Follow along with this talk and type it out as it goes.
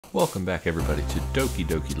Welcome back, everybody, to Doki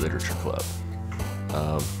Doki Literature Club.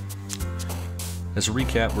 As a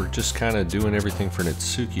recap, we're just kind of doing everything for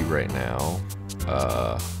Natsuki right now.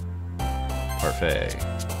 Parfait.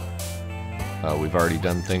 We've already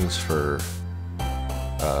done things for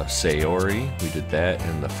Sayori. We did that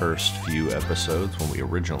in the first few episodes when we were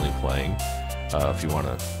originally playing. If you want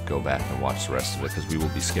to go back and watch the rest of it, because we will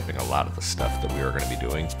be skipping a lot of the stuff that we are going to be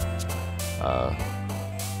doing.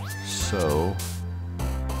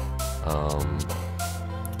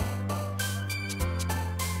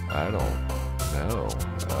 I don't know.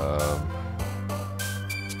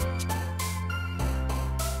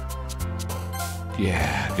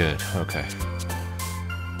 Yeah, good. Okay.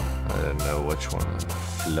 I didn't know which one.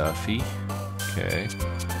 Fluffy. Okay.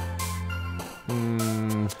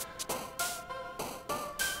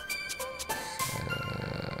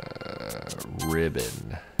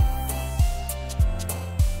 Ribbon.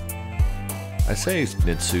 I say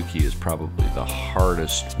Natsuki is probably the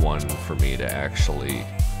hardest one for me to actually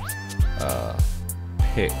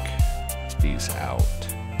pick these out.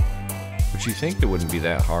 But you think it wouldn't be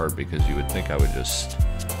that hard, because you would think I would just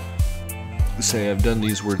say I've done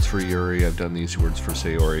these words for Yuri, I've done these words for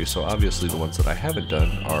Sayori, so obviously the ones that I haven't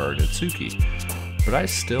done are Natsuki. But I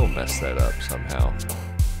still mess that up somehow.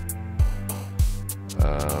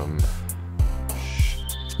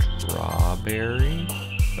 Strawberry?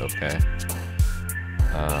 Okay.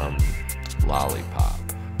 Lollipop.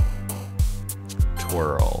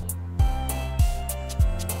 Twirl.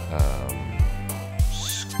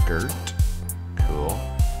 Skirt. Cool.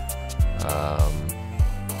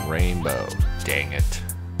 Rainbow. Dang it.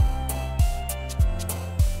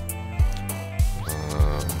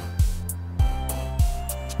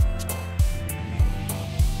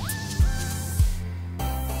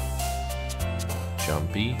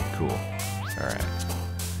 Jumpy. Cool. Alright.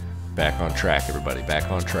 Back on track, everybody.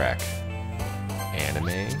 Back on track.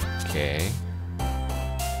 Anime. Okay.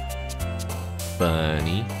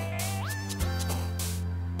 Bunny.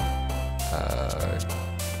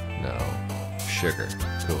 No. Sugar.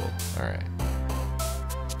 Cool. Alright.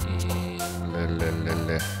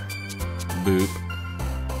 Boop.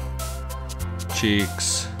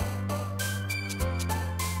 Cheeks.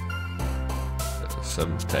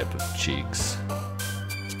 Some type of cheeks.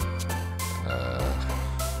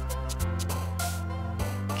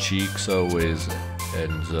 Cheeks always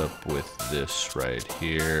ends up with this right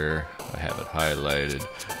here. I have it highlighted,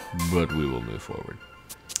 but we will move forward.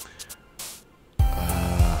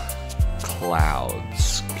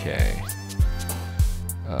 Clouds. Okay.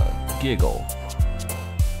 Giggle.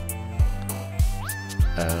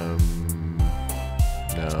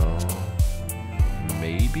 No.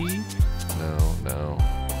 Maybe? No.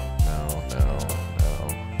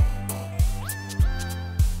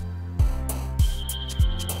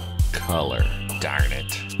 Color. Darn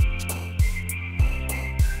it.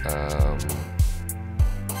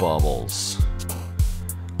 Bubbles.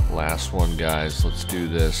 Last one, guys. Let's do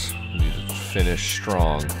this. We need to finish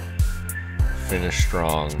strong. Finish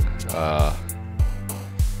strong.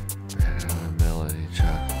 Melody.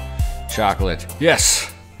 Chocolate.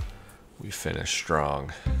 Yes! We finished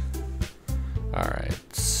strong. Alright.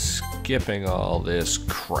 Skipping all this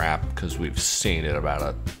crap because we've seen it about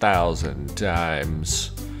 1,000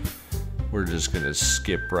 times. We're just gonna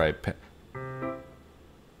skip right past.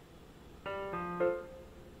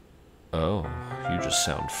 Oh, you just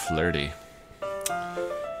sound flirty.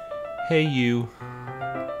 Hey, you.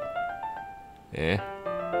 Eh?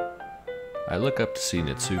 I look up to see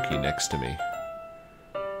Natsuki next to me.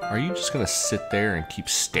 Are you just gonna sit there and keep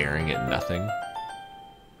staring at nothing?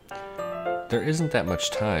 There isn't that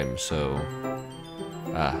much time, so...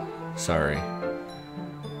 sorry.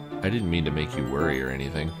 I didn't mean to make you worry or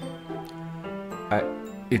anything.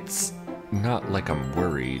 It's not like I'm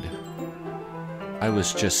worried. I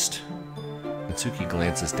was just... Natsuki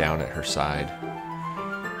glances down at her side.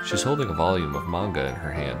 She's holding a volume of manga in her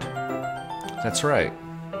hand. That's right.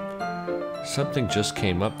 Something just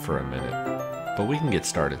came up for a minute, but we can get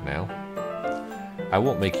started now. I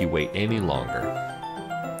won't make you wait any longer.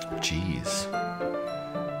 Jeez.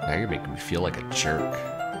 Now you're making me feel like a jerk.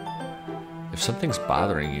 If something's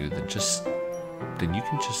bothering you, then you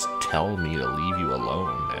can just tell me to leave you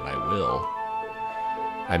alone, and I will.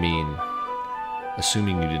 I mean,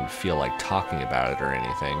 assuming you didn't feel like talking about it or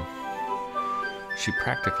anything. She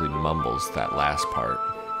practically mumbles that last part.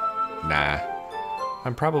 Nah,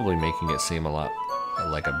 I'm probably making it seem a lot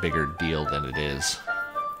like a bigger deal than it is.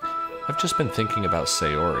 I've just been thinking about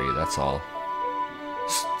Sayori, that's all.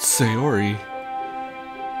 Sayori?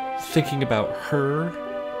 Thinking about her?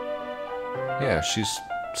 Yeah,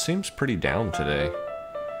 seems pretty down today.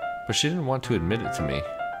 but she didn't want to admit it to me.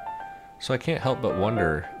 So I can't help but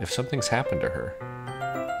wonder if something's happened to her.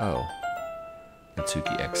 Oh.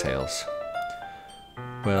 Natsuki exhales.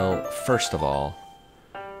 Well, first of all,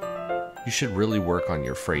 you should really work on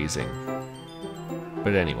your phrasing.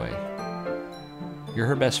 But anyway, you're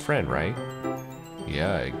her best friend, right?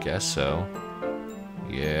 Yeah, I guess so.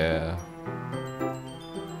 Yeah.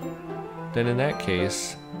 Then in that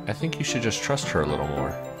case, I think you should just trust her a little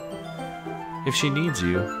more. If she needs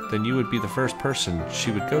you, then you would be the first person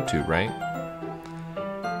she would go to, right?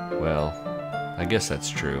 Well, I guess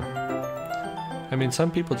that's true. I mean,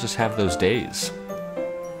 some people just have those days.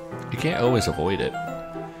 You can't always avoid it.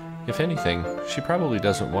 If anything, she probably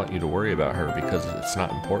doesn't want you to worry about her because it's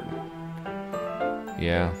not important.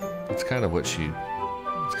 Yeah, it's kind of what she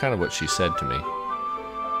said to me.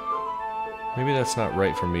 Maybe that's not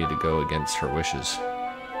right for me to go against her wishes.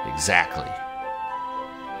 Exactly.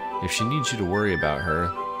 If she needs you to worry about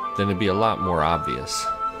her, then it'd be a lot more obvious.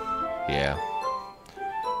 Yeah.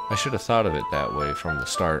 I should have thought of it that way from the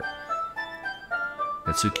start.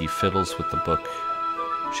 Natsuki fiddles with the book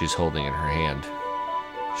she's holding in her hand.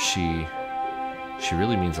 She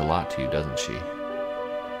really means a lot to you, doesn't she?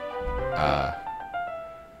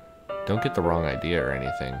 Don't get the wrong idea or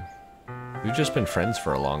anything. We've just been friends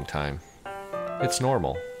for a long time. It's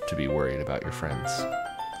normal to be worried about your friends.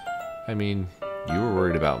 I mean, you were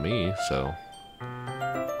worried about me, so...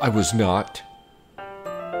 I was not.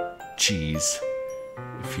 Jeez.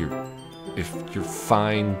 If you're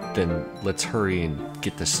fine, then let's hurry and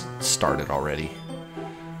get this started already.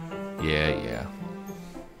 Yeah.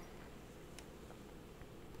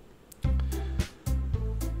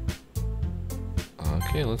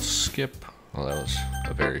 Okay, let's skip. Well, that was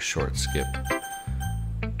a very short skip.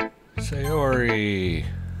 Sayori!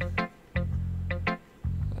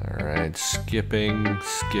 Alright, skipping.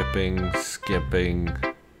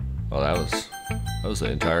 Well, that was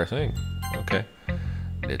the entire thing. Okay.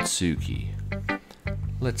 Natsuki.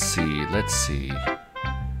 Let's see.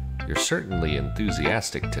 You're certainly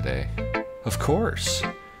enthusiastic today. Of course.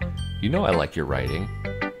 You know I like your writing.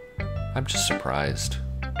 I'm just surprised.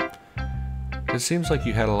 It seems like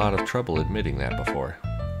you had a lot of trouble admitting that before.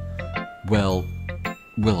 Well,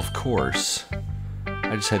 of course.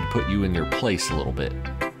 I just had to put you in your place a little bit.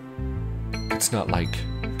 It's not like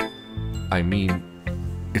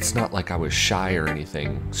I was shy or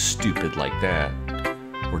anything stupid like that.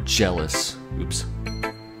 Or jealous. Oops.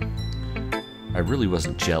 I really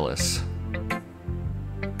wasn't jealous.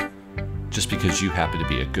 Just because you happen to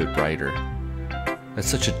be a good writer. That's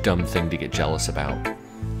such a dumb thing to get jealous about.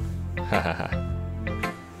 Hahaha.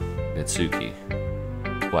 Natsuki.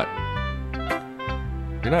 What?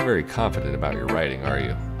 You're not very confident about your writing, are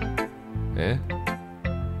you? Eh?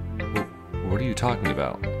 What are you talking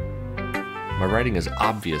about? My writing is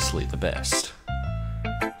obviously the best.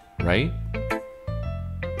 Right?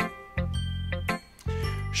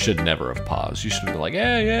 Should never have paused. You should have been like,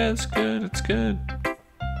 yeah, it's good.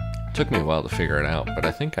 Took me a while to figure it out, but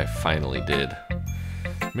I think I finally did.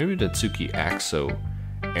 Maybe Natsuki acts so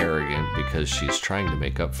arrogant because she's trying to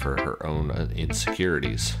make up for her own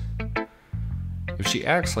insecurities. If she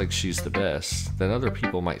acts like she's the best, then other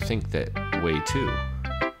people might think that way too.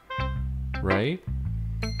 Right?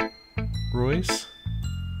 Royce?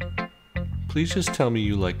 Please just tell me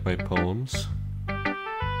you like my poems.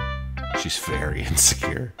 She's very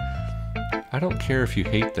insecure. I don't care if you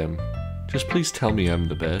hate them. Just please tell me I'm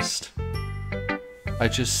the best. I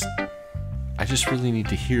just really need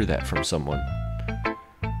to hear that from someone.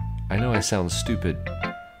 I know I sound stupid,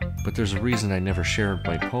 but there's a reason I never shared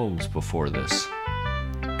my poems before this.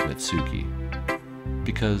 Natsuki.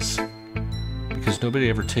 Because nobody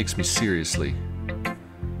ever takes me seriously.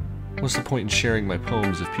 What's the point in sharing my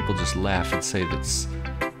poems if people just laugh and say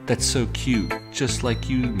that's so cute, just like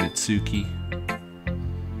you, Natsuki?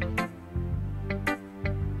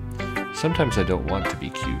 Sometimes I don't want to be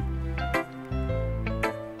cute.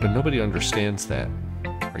 But nobody understands that.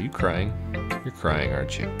 Are you crying? You're crying,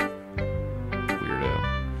 aren't you? Weirdo.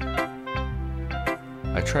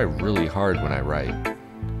 I try really hard when I write.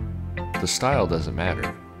 The style doesn't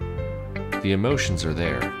matter. The emotions are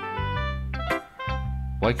there.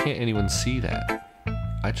 Why can't anyone see that?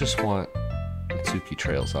 I just want... Natsuki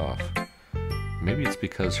trails off. Maybe it's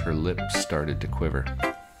because her lips started to quiver.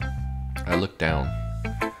 I look down.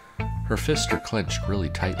 Her fists are clenched really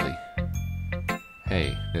tightly.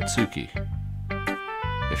 Hey, Natsuki.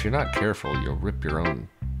 If you're not careful, you'll rip your own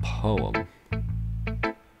poem.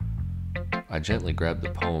 I gently grab the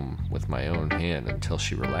poem with my own hand until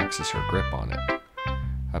she relaxes her grip on it.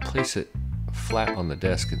 I place it flat on the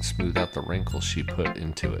desk and smooth out the wrinkles she put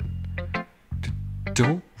into it.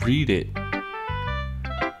 Don't read it.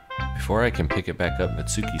 Before I can pick it back up,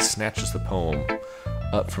 Natsuki snatches the poem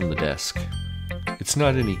up from the desk. It's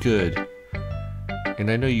not any good. And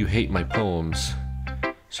I know you hate my poems,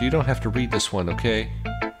 so you don't have to read this one, okay?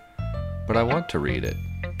 But I want to read it.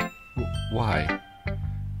 Why?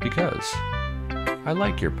 Because I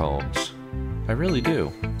like your poems. I really do.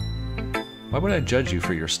 Why would I judge you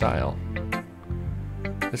for your style?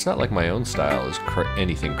 It's not like my own style is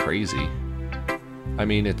anything crazy. I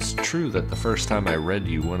mean, it's true that the first time I read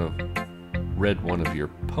one of your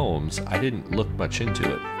poems, I didn't look much into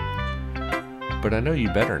it. But I know you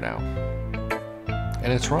better now.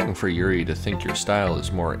 And it's wrong for Yuri to think your style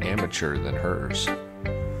is more amateur than hers.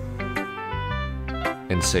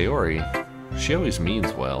 And Sayori, she always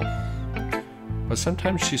means well. But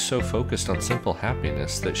sometimes she's so focused on simple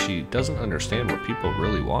happiness that she doesn't understand what people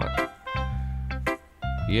really want.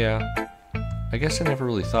 Yeah, I guess I never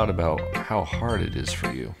really thought about how hard it is for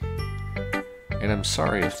you. And I'm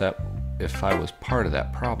sorry if I was part of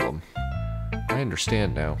that problem. I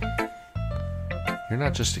understand now. You're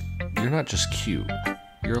not just cute.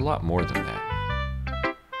 You're a lot more than that.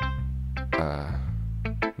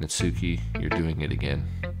 Natsuki, you're doing it again.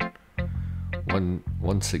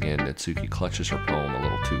 Once again, Natsuki clutches her poem a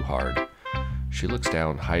little too hard. She looks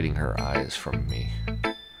down, hiding her eyes from me.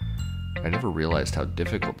 I never realized how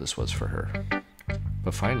difficult this was for her.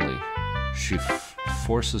 But finally, she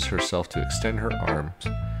forces herself to extend her arms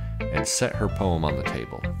and set her poem on the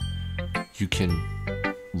table. You can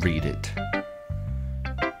read it.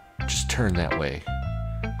 Just turn that way.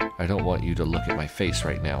 I don't want you to look at my face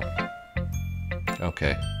right now.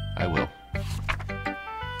 Okay, I will.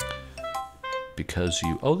 Because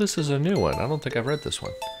you... Oh, this is a new one. I don't think I've read this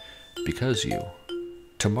one. Because you...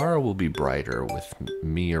 Tomorrow will be brighter with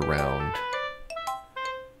me around.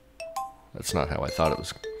 That's not how I thought it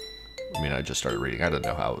was. I mean, I just started reading. I didn't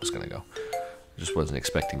know how it was going to go. I just wasn't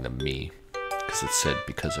expecting the me. Because it said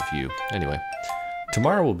because of you. Anyway.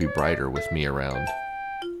 Tomorrow will be brighter with me around.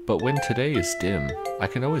 But when today is dim, I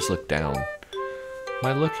can always look down.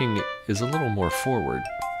 My looking is a little more forward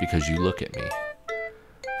because you look at me.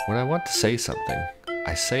 When I want to say something,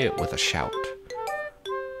 I say it with a shout.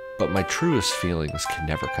 But my truest feelings can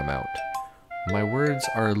never come out. My words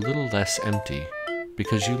are a little less empty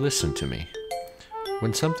because you listen to me.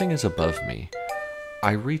 When something is above me,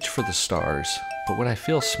 I reach for the stars, but when I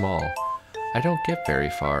feel small, I don't get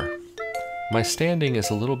very far. My standing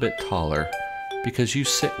is a little bit taller because you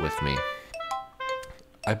sit with me.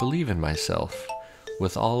 I believe in myself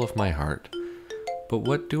with all of my heart, but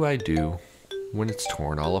what do I do when it's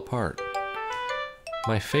torn all apart?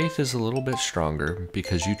 My faith is a little bit stronger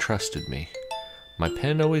because you trusted me. My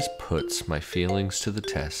pen always puts my feelings to the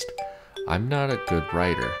test. I'm not a good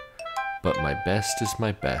writer, but my best is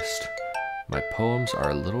my best. My poems are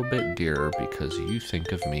a little bit dearer because you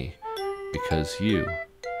think of me, because you.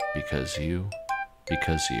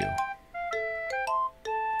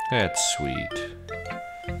 That's sweet.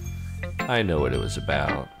 I know what it was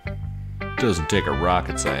about. Doesn't take a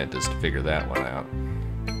rocket scientist to figure that one out.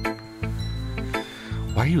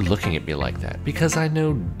 Why are you looking at me like that? Because I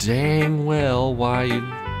know dang well why you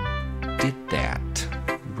did that.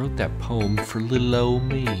 You wrote that poem for little old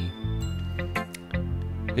me.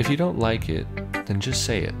 If you don't like it, then just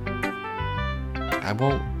say it. I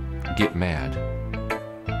won't get mad.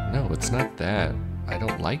 No, it's not that. I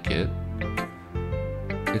don't like it.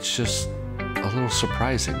 It's just a little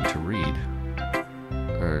surprising to read.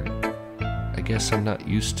 Or I guess I'm not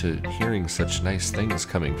used to hearing such nice things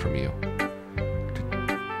coming from you.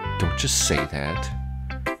 Don't just say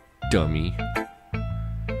that, dummy.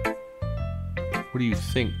 What do you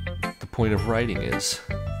think the point of writing is?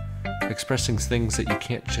 Expressing things that you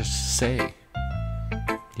can't just say.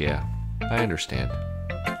 Yeah, I understand.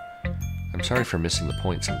 I'm sorry for missing the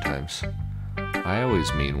point sometimes. I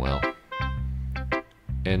always mean well.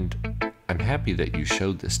 And I'm happy that you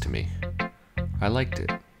showed this to me. I liked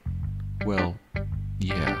it. Well,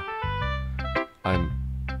 yeah. I'm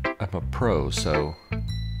a pro, so...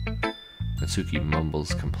 Natsuki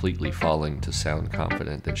mumbles, completely falling to sound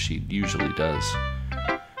confident that she usually does.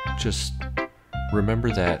 Just remember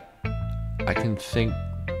that I can think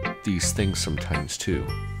these things sometimes too.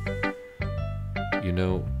 You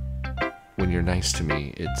know, when you're nice to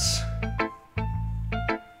me, it's...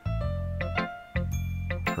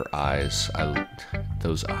 Her eyes,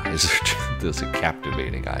 those eyes are those are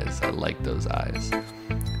captivating eyes. I like those eyes.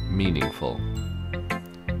 Meaningful.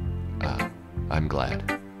 I'm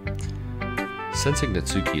glad. Sensing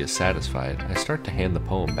Natsuki is satisfied, I start to hand the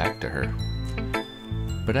poem back to her.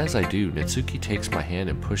 But as I do, Natsuki takes my hand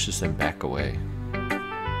and pushes them back away.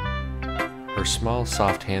 Her Her small,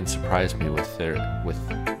 soft hand surprised me with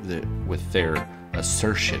their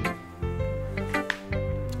assertion.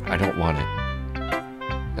 I don't want it.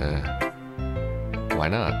 Why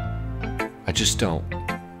not? I just don't.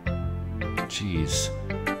 Jeez.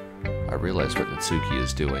 I realize what Natsuki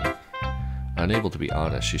is doing. Unable to be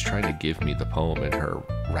honest, she's trying to give me the poem in her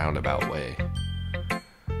roundabout way.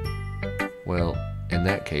 Well, in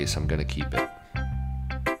that case, I'm gonna keep it.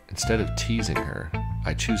 Instead of teasing her,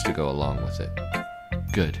 I choose to go along with it.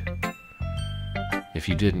 Good. If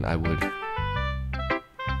you didn't, I would...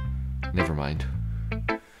 Never mind.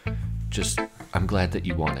 Just, I'm glad that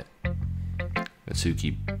you want it.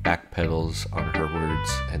 Natsuki backpedals on her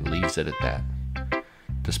words and leaves it at that.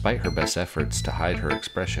 Despite her best efforts to hide her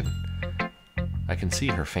expression, I can see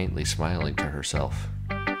her faintly smiling to herself.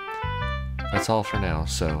 That's all for now,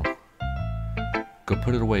 so... Go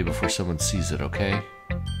put it away before someone sees it, okay?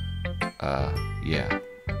 Yeah.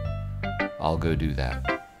 I'll go do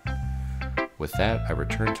that. With that, I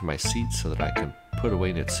return to my seat so that I can put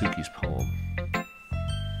away Natsuki's poem.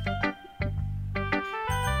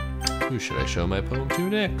 Who should I show my poem to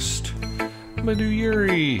next? I'm gonna do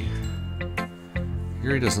Yuri.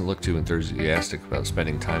 Yuri doesn't look too enthusiastic about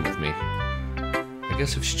spending time with me. I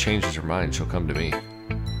guess if she changes her mind, she'll come to me.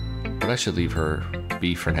 But I should leave her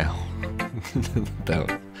be for now. No,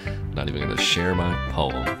 not even gonna share my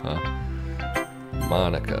poem, huh?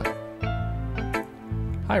 Monika.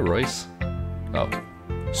 Hi, Royce. Oh,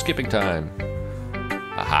 skipping time.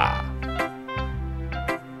 Aha.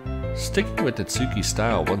 Sticking with Natsuki's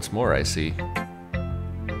style once more, I see.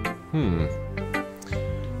 You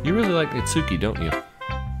really like Natsuki, don't you?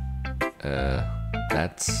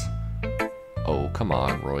 That's... Oh, come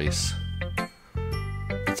on, Royce.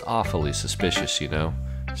 It's awfully suspicious, you know?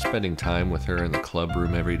 Spending time with her in the club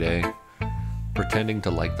room every day. Pretending to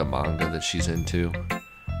like the manga that she's into.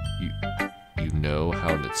 You know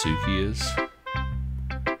how Natsuki is?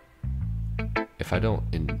 If I don't...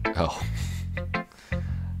 Oh.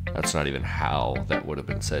 That's not even how that would have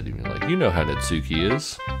been said. Even like, you know how Natsuki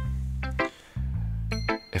is.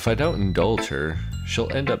 If I don't indulge her,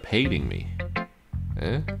 she'll end up hating me.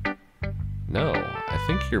 Eh? No, I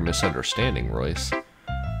think you're misunderstanding, Royce.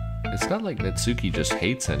 It's not like Natsuki just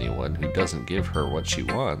hates anyone who doesn't give her what she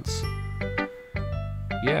wants.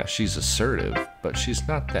 Yeah, she's assertive, but she's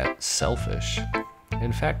not that selfish.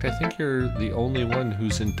 In fact, I think you're the only one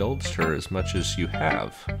who's indulged her as much as you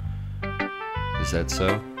have. Is that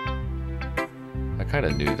so? I kind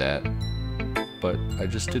of knew that, but I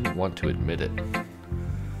just didn't want to admit it.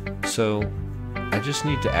 So, I just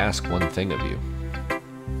need to ask one thing of you.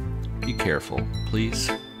 Be careful,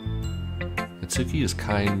 please. Natsuki is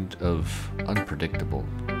kind of unpredictable.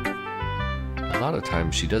 A lot of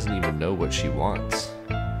times she doesn't even know what she wants.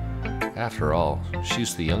 After all,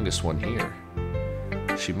 she's the youngest one here.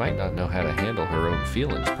 She might not know how to handle her own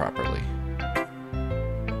feelings properly.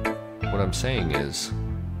 What I'm saying is,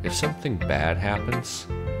 if something bad happens,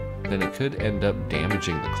 then it could end up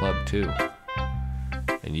damaging the club too.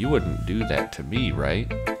 And you wouldn't do that to me,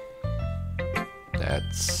 right?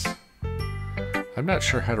 I'm not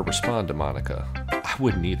sure how to respond to Monika. I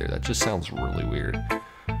wouldn't either, that just sounds really weird.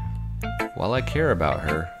 While I care about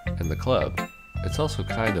her and the club, it's also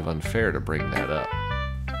kind of unfair to bring that up.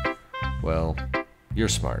 Well, you're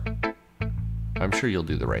smart. I'm sure you'll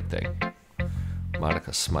do the right thing.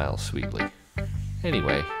 Monika smiles sweetly.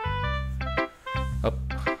 Anyway. Oh,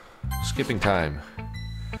 skipping time.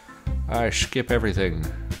 I skip everything.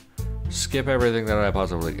 Skip everything that I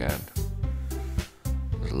possibly can.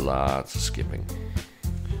 There's lots of skipping.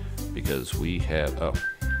 Because we have... Oh.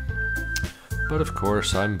 But of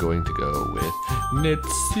course, I'm going to go with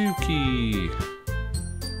Natsuki.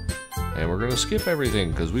 And we're going to skip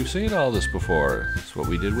everything, because we've seen all this before. That's what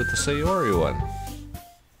we did with the Sayori one.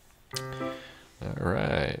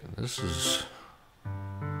 Alright, this is...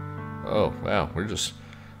 Oh, wow, we're just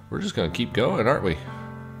going to keep going, aren't we?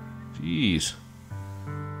 Jeez.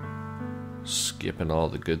 Skipping all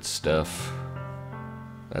the good stuff.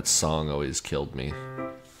 That song always killed me.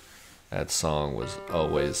 That song was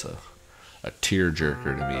always a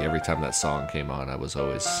tearjerker to me. Every time that song came on, I was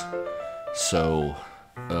always so...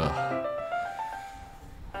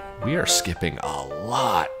 We are skipping a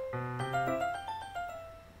lot.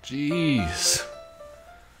 Jeez.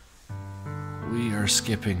 We are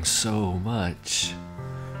skipping so much.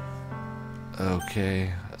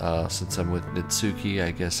 Okay, since I'm with Natsuki,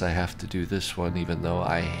 I guess I have to do this one, even though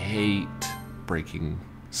I hate breaking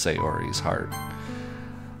Sayori's heart.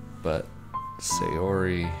 But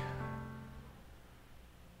Sayori...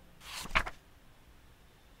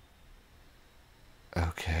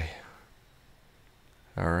 Okay.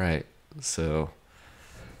 Alright. So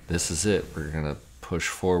this is it. We're gonna push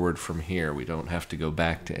forward from here. We don't have to go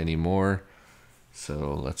back to any more.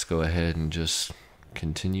 So let's go ahead and just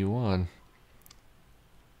continue on.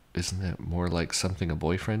 Isn't that more like something a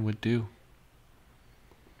boyfriend would do?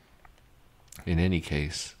 In any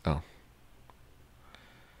case, oh.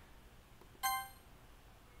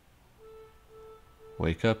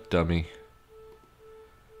 Wake up, dummy.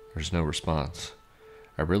 There's no response.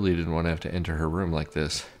 I really didn't want to have to enter her room like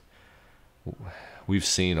this. We've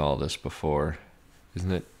seen all this before.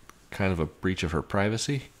 Isn't it kind of a breach of her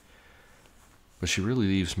privacy? But she really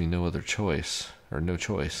leaves me no other choice, or no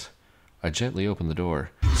choice. I gently open the door.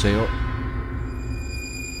 Sayori.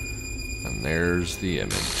 And there's the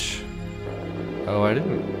image. Oh, I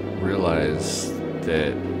didn't realize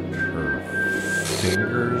that her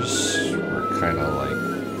fingers were kind of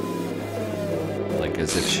like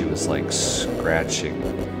as if she was like scratching.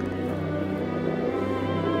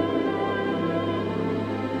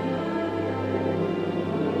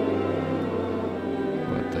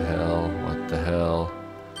 What the hell? What the hell?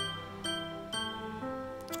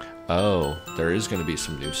 Oh, there is going to be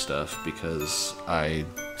some new stuff because I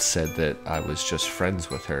said that I was just friends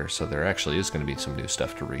with her, so there actually is going to be some new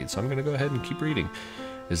stuff to read. So I'm going to go ahead and keep reading.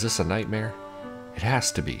 Is this a nightmare? It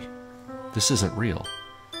has to be. This isn't real.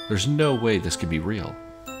 There's no way this could be real.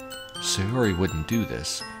 Sayori wouldn't do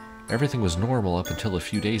this. Everything was normal up until a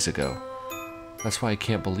few days ago. That's why I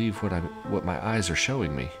can't believe what my eyes are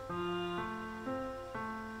showing me.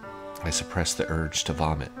 I suppressed the urge to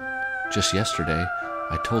vomit. Just yesterday,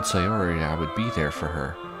 I told Sayori I would be there for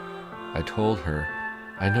her. I told her,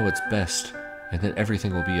 I know it's best and that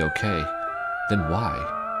everything will be okay. Then why?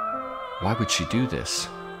 Why would she do this?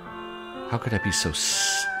 How could I be so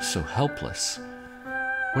helpless?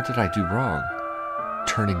 What did I do wrong?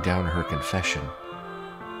 Turning down her confession.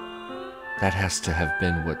 That has to have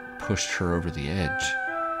been what pushed her over the edge.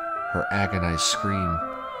 Her agonized scream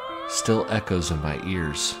still echoes in my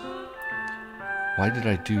ears. Why did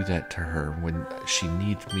I do that to her when she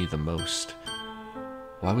needed me the most?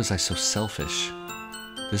 Why was I so selfish?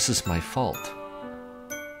 This is my fault.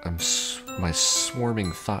 My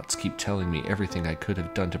swarming thoughts keep telling me everything I could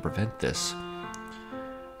have done to prevent this.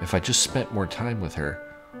 If I just spent more time with her,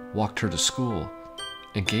 walked her to school,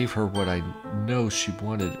 and gave her what I know she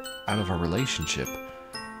wanted out of our relationship,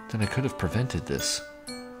 then I could have prevented this.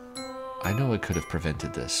 I know I could have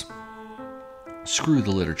prevented this. Screw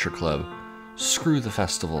the literature club. Screw the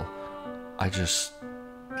festival. I just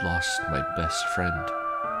lost my best friend.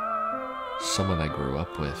 Someone I grew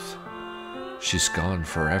up with. She's gone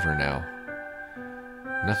forever now.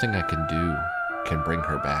 Nothing I can do can bring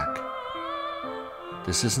her back.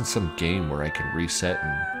 This isn't some game where I can reset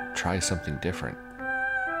and try something different.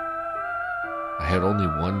 I had only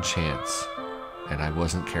one chance, and I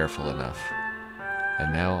wasn't careful enough.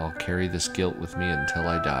 And now I'll carry this guilt with me until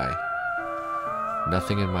I die.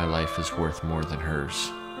 Nothing in my life is worth more than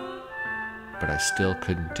hers. But I still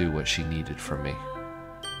couldn't do what she needed from me.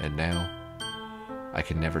 And now, I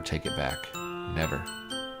can never take it back. Never.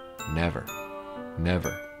 Never.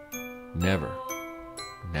 Never. Never.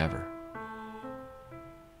 Never.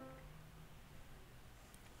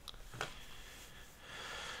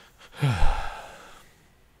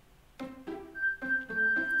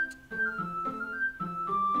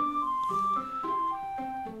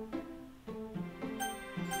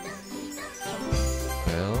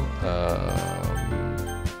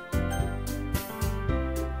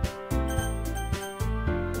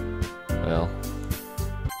 Well,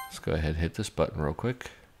 let's go ahead and hit this button real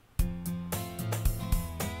quick.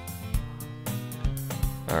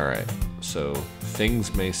 Alright, so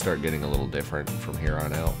things may start getting a little different from here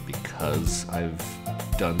on out because I've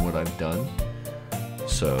done what I've done.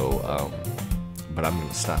 So, but I'm going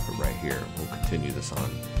to stop it right here. We'll continue this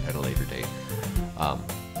on at a later date.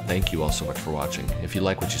 Thank you all so much for watching. If you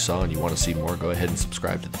like what you saw and you want to see more, go ahead and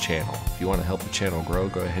subscribe to the channel. If you want to help the channel grow,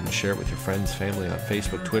 go ahead and share it with your friends, family on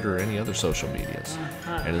Facebook, Twitter, or any other social medias.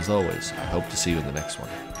 And as always, I hope to see you in the next one.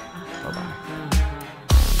 Bye-bye.